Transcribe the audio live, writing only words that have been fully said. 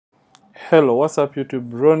Hello, what's up YouTube?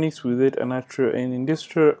 Ronix with it and tutorial, and in this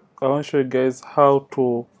tutorial I want to show you guys how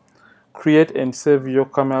to create and save your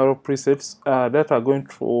camera presets that are going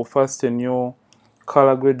to fasten your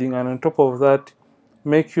color grading, and on top of that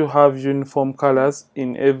make you have uniform colors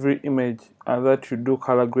in every image that you do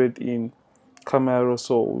color grade in Camera.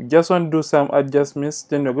 So we just want to do some adjustments,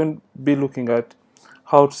 then we're going to be looking at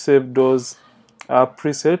how to save those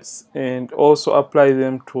presets and also apply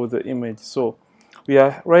them to the image. So we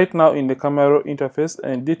are right now in the camera interface,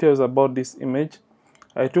 and details about this image.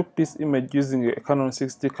 I took this image using a Canon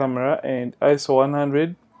 60 camera and ISO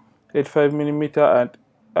 100 85mm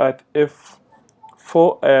at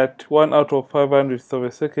f4 at 1 out of 500th of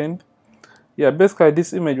a second. Yeah, basically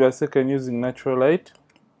this image was taken using natural light.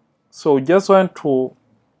 So we just want to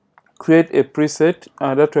create a preset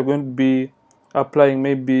that we're going to be applying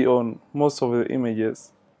maybe on most of the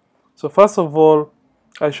images. So first of all,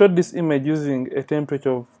 I shot this image using a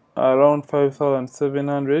temperature of around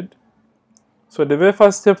 5700. So the very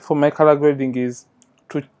first step for my color grading is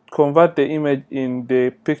to convert the image in the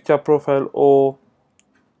picture profile or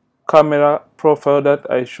camera profile that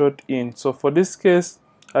I shot in. So for this case,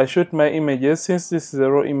 I shot my images. Since this is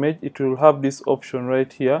a raw image, it will have this option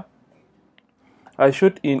right here. I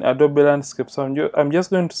shoot in Adobe Landscape, so I'm just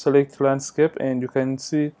going to select Landscape, and you can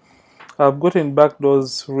see I've gotten back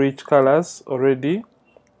those rich colors already.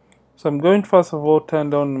 So I'm going to first of all turn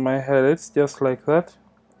down my highlights just like that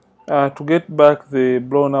to get back the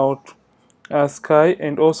blown out sky,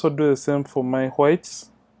 and also do the same for my whites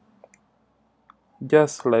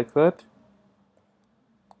just like that.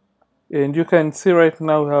 And you can see right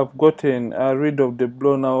now we have gotten rid of the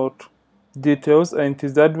blown out details, and it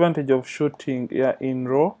is the advantage of shooting in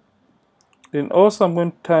RAW. Then also I'm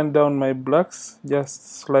going to turn down my blacks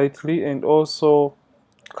just slightly, and also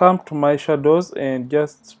come to my shadows and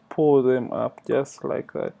just pull them up just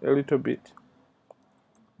like that a little bit.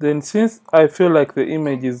 Then since I feel like the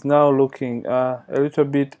image is now looking a little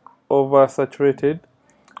bit oversaturated,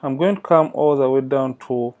 I'm going to come all the way down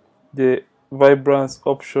to the vibrance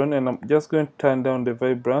option, and I'm just going to turn down the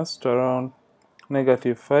vibrance to around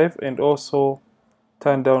 -5, and also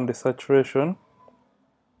turn down the saturation.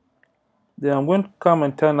 Then I'm going to come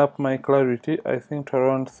and turn up my clarity, I think to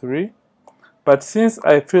around 3. But since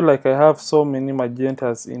I feel like I have so many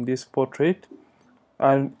magentas in this portrait,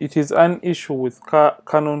 and it is an issue with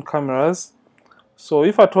Canon cameras, so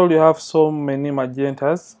if at all you have so many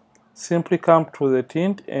magentas, simply come to the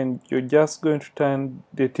tint, and you're just going to turn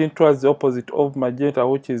the tint towards the opposite of magenta,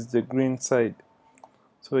 which is the green side.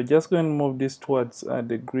 So we're just going to move this towards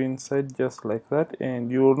the green side just like that,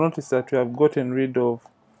 and you will notice that we have gotten rid of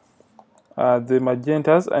the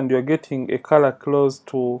magentas, and you're getting a color close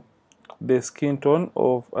to the skin tone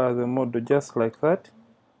of the model just like that.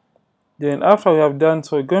 Then after we have done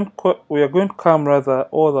so, we are going to come rather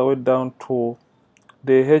all the way down to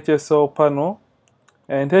the HSL panel,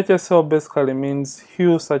 and HSL basically means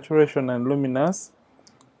hue, saturation, and luminance.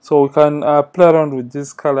 So we can play around with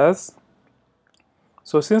these colors.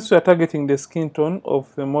 So since we are targeting the skin tone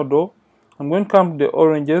of the model, I'm going to come to the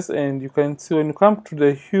oranges, and you can see when you come to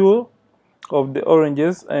the hue of the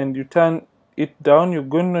oranges and you turn it down, you're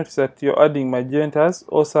going to notice that you're adding magentas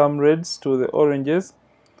or some reds to the oranges,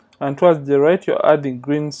 and towards the right you're adding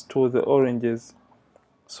greens to the oranges.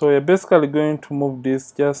 So you're basically going to move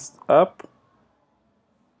this just up,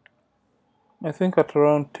 I think at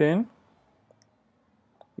around 10.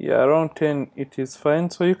 Yeah, around 10 it is fine.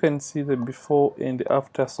 So you can see the before and the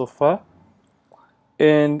after so far.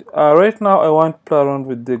 And right now I want to play around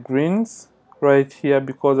with the greens right here,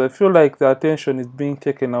 because I feel like the attention is being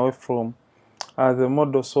taken away from the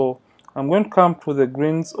model. So I'm going to come to the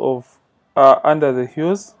greens of under the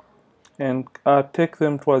hues and take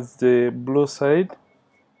them towards the blue side.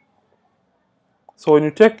 So when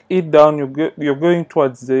you take it down, you're going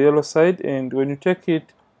towards the yellow side, and when you take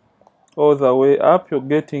it all the way up, you're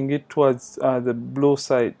getting it towards the blue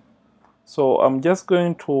side. So I'm just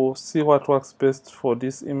going to see what works best for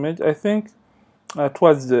this image. I think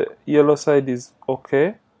towards the yellow side is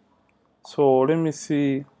okay. So let me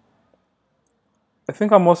see. I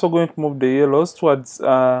think I'm also going to move the yellows towards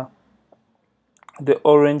the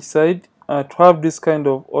orange side to have this kind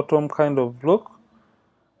of autumn kind of look.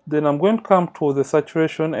 Then I'm going to come to the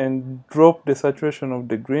saturation and drop the saturation of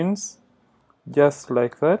the greens just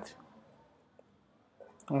like that.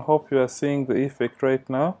 I hope you are seeing the effect right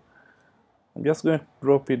now. I'm just going to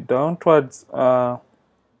drop it down towards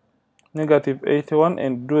 -81,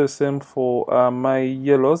 and do the same for my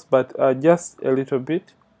yellows, but just a little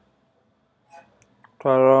bit to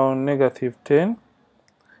around -10.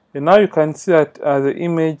 And now you can see that the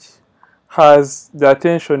image has the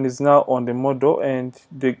attention is now on the model, and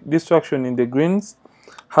the distraction in the greens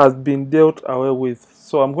has been dealt away with.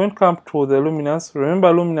 So I'm going to come to the luminance.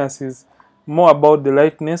 Remember, luminance is more about the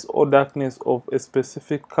lightness or darkness of a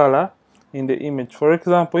specific color in the image. For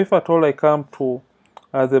example, if at all I come to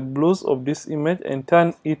the blues of this image and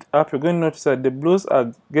turn it up, you're going to notice that the blues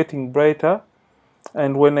are getting brighter,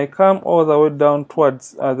 and when I come all the way down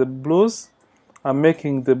towards the blues, I'm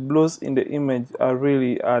making the blues in the image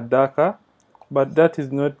really darker, but that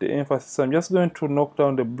is not the emphasis. I'm just going to knock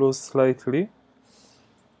down the blues slightly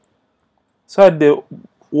so that the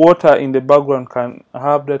water in the background can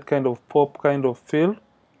have that kind of pop kind of feel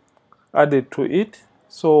added to it.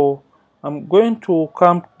 So I'm going to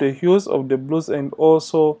come to the hues of the blues and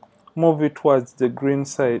also move it towards the green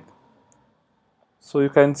side. So you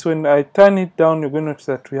can see when I turn it down, you're going to notice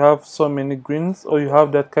that we have so many greens, or you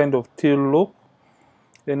have that kind of teal look.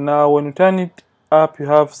 And now when you turn it up, you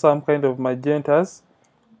have some kind of magentas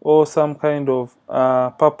or some kind of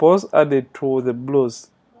purples added to the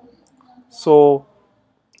blues. So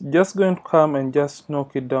just going to come and just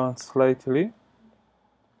knock it down slightly.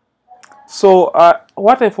 So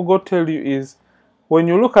what I forgot to tell you is, when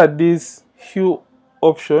you look at this hue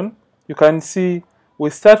option, you can see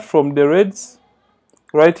we start from the reds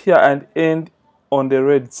right here and end on the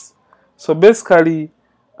reds. So basically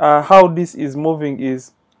how this is moving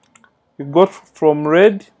is, you got from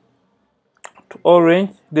red to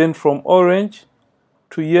orange, then from orange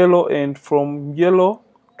to yellow, and from yellow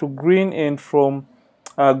to green, and from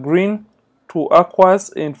green to aquas,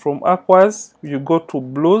 and from aquas you go to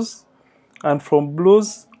blues, and from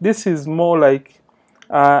blues this is more like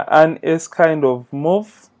an S kind of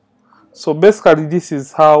move. So basically this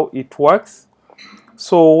is how it works.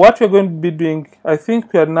 So what we're going to be doing, I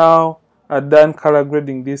think we are now done color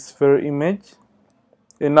grading this very image,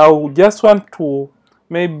 and now we just want to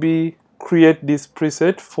maybe create this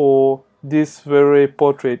preset for this very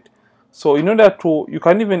portrait. So in order to, you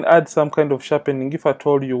can even add some kind of sharpening if at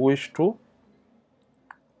all you wish to.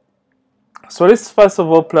 So let's first of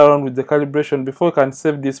all play around with the calibration before you can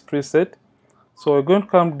save this preset. So we're going to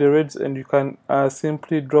come to the reds, and you can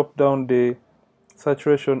simply drop down the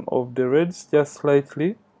saturation of the reds just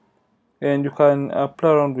slightly, and you can play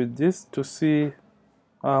around with this to see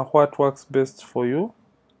what works best for you.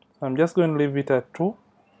 I'm just going to leave it at 2,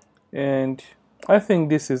 and I think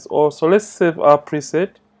this is all. So let's save our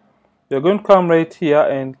preset. You're going to come right here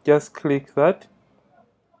and just click that.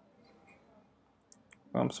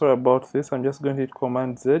 I'm sorry about this, I'm just going to hit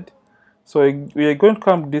Command Z. So we are going to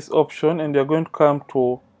come to this option, and you're going to come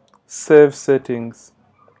to Save Settings.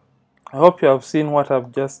 I hope you have seen what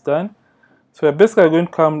I've just done. So we're basically going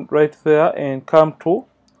to come right there and come to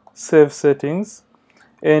Save Settings.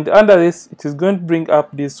 And under this, it is going to bring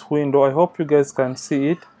up this window. I hope you guys can see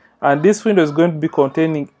it. And this window is going to be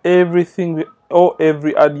containing everything or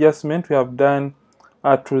every adjustment we have done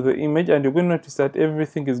to the image. And you're going to notice that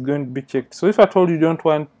everything is going to be checked. So if I told you don't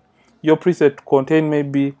want your preset to contain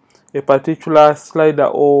maybe a particular slider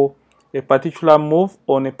or a particular move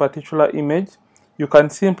on a particular image, you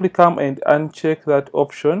can simply come and uncheck that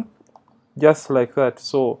option just like that.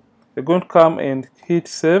 So you're going to come and hit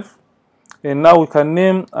save, and now we can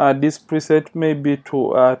name this preset maybe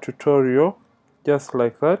to tutorial, just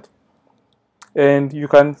like that. And you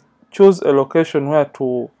can choose a location where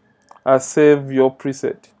to save your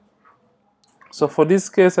preset. So for this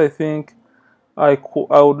case, I think I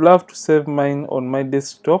would love to save mine on my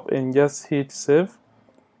desktop, and just hit save,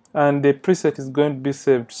 and the preset is going to be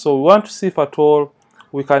saved. So we want to see if at all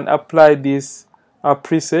we can apply this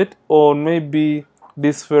preset on maybe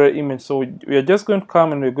this very image. So we are just going to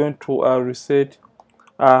come and we're going to reset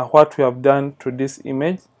what we have done to this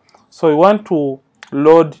image. So we want to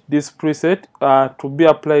load this preset to be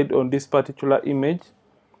applied on this particular image.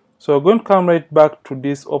 So we're going to come right back to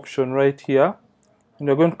this option right here, and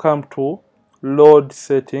we're going to come to load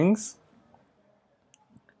settings.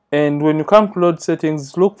 And when you come to load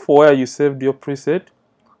settings, look for where you saved your preset.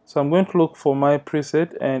 So I'm going to look for my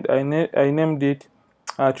preset, and I named it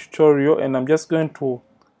tutorial, and I'm just going to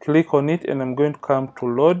click on it, and I'm going to come to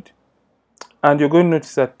load, and you're going to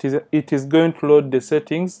notice that it is going to load the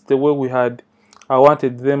settings the way we had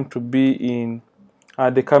wanted them to be in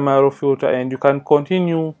the camera raw filter. And you can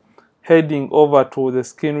continue heading over to the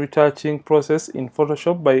skin retouching process in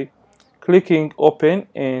Photoshop by clicking open,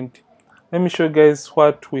 and let me show you guys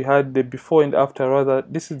what we had the before and after. Rather,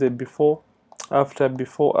 this is the before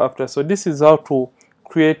after. So this is how to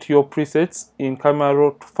create your presets in Camera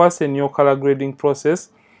Raw to fasten your color grading process.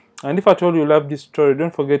 And if at all you love this tutorial,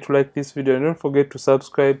 don't forget to like this video, and don't forget to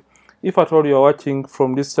subscribe if at all you are watching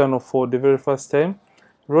from this channel for the very first time.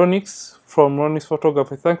 Ronix from Ronix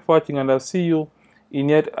Photography. Thanks for watching, and I'll see you in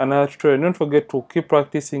yet another tutorial. Don't forget to keep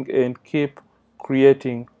practicing and keep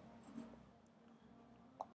creating.